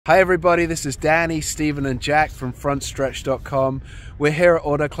Hi everybody, this is Danny, Stephen and Jack from Frontstretch.com. We're here at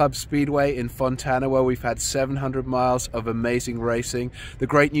Auto Club Speedway in Fontana where we've had 700 miles of amazing racing. The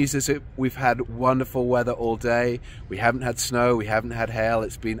great news is that we've had wonderful weather all day. We haven't had snow, we haven't had hail.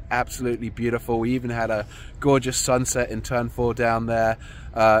 It's been absolutely beautiful. We even had a gorgeous sunset in Turn 4 down there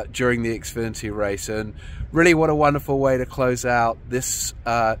during the Xfinity race. And really what a wonderful way to close out this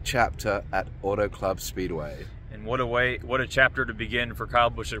chapter at Auto Club Speedway. And what a chapter to begin for Kyle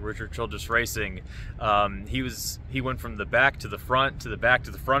Busch at Richard Childress Racing. He went from the back to the front to the back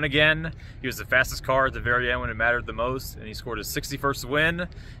to the front again. He was the fastest car at the very end when it mattered the most, and he scored his 61st win.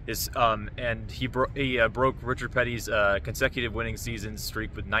 And he broke Richard Petty's consecutive winning season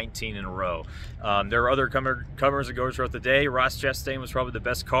streak with 19 in a row. There were other comers and goers throughout the day. Ross Chastain was probably the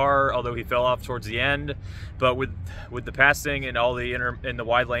best car, although he fell off towards the end. But with the passing and all the in the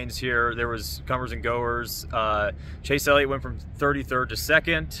wide lanes here, there was comers and goers. Chase Elliott went from 33rd to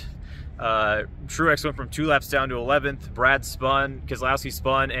 2nd. Truex went from 2 laps down to 11th. Brad spun, Keselowski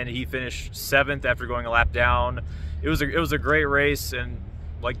spun, and he finished 7th after going a lap down. It was a great race, and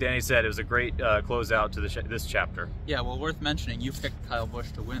like Danny said, it was a great closeout to this chapter. Yeah, well, worth mentioning, you picked Kyle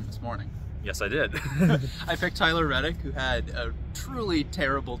Busch to win this morning. Yes, I did. I picked Tyler Reddick, who had a truly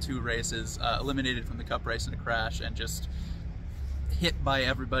terrible 2 races, eliminated from the Cup race in a crash, and just hit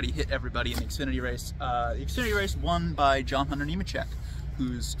everybody in the Xfinity race. The Xfinity race won by John Hunter Nemechek,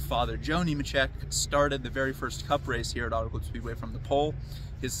 whose father, Joe Nemechek, started the very first Cup race here at Auto Club Speedway from the pole.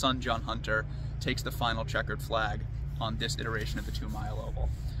 His son, John Hunter, takes the final checkered flag on this iteration of the 2-mile oval.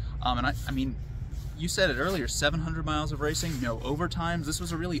 And I mean, you said it earlier, 700 miles of racing, no overtimes. This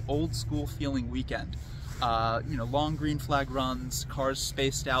was a really old school feeling weekend. You know, long green flag runs, cars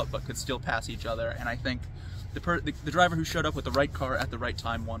spaced out but could still pass each other, and I think the driver who showed up with the right car at the right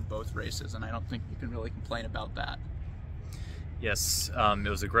time won both races, and I don't think you can really complain about that. Yes, it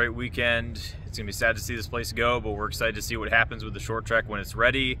was a great weekend. It's going to be sad to see this place go, but we're excited to see what happens with the short track when it's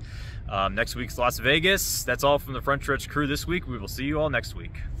ready. Next week's Las Vegas. That's all from the Front Stretch crew this week. We will see you all next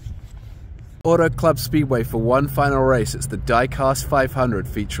week. Auto Club Speedway for one final race. It's the Diecast 500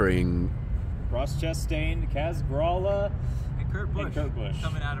 featuring Ross Chastain, Kaz Grala, And Kurt Busch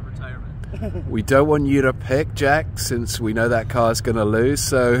coming out of retirement. We don't want you to pick, Jack, since we know that car's going to lose.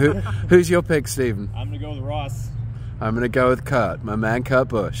 So who's your pick, Stephen? I'm going to go with Ross. I'm going to go with Kurt, my man Kurt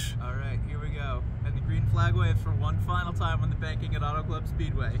Busch. All right, here we go. And the green flag waves for one final time on the banking at Auto Club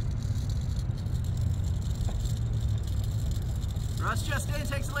Speedway. Ross Chastain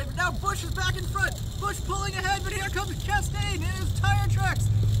takes the lead, but now Busch is back in front. Busch pulling ahead, but here comes Chastain in his tire tracks.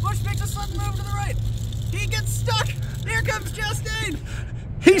 Busch makes a sudden move to the right. He gets stuck. Here comes Chastain.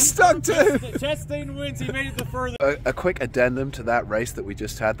 He's stuck too! Chastain wins, he made it the furthest. A quick addendum to that race that we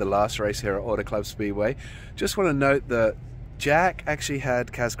just had, the last race here at Auto Club Speedway. Just want to note that Jack actually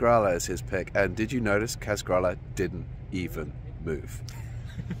had Kaz Grala as his pick, and did you notice Kaz Grala didn't even move?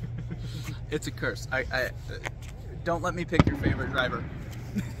 It's a curse. Don't let me pick your favorite driver.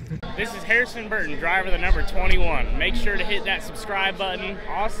 This is Harrison Burton, driver the number 21. Make sure to hit that subscribe button.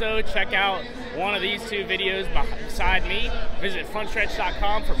 Also, check out one of these 2 videos beside me. Visit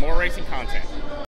frontstretch.com for more racing content.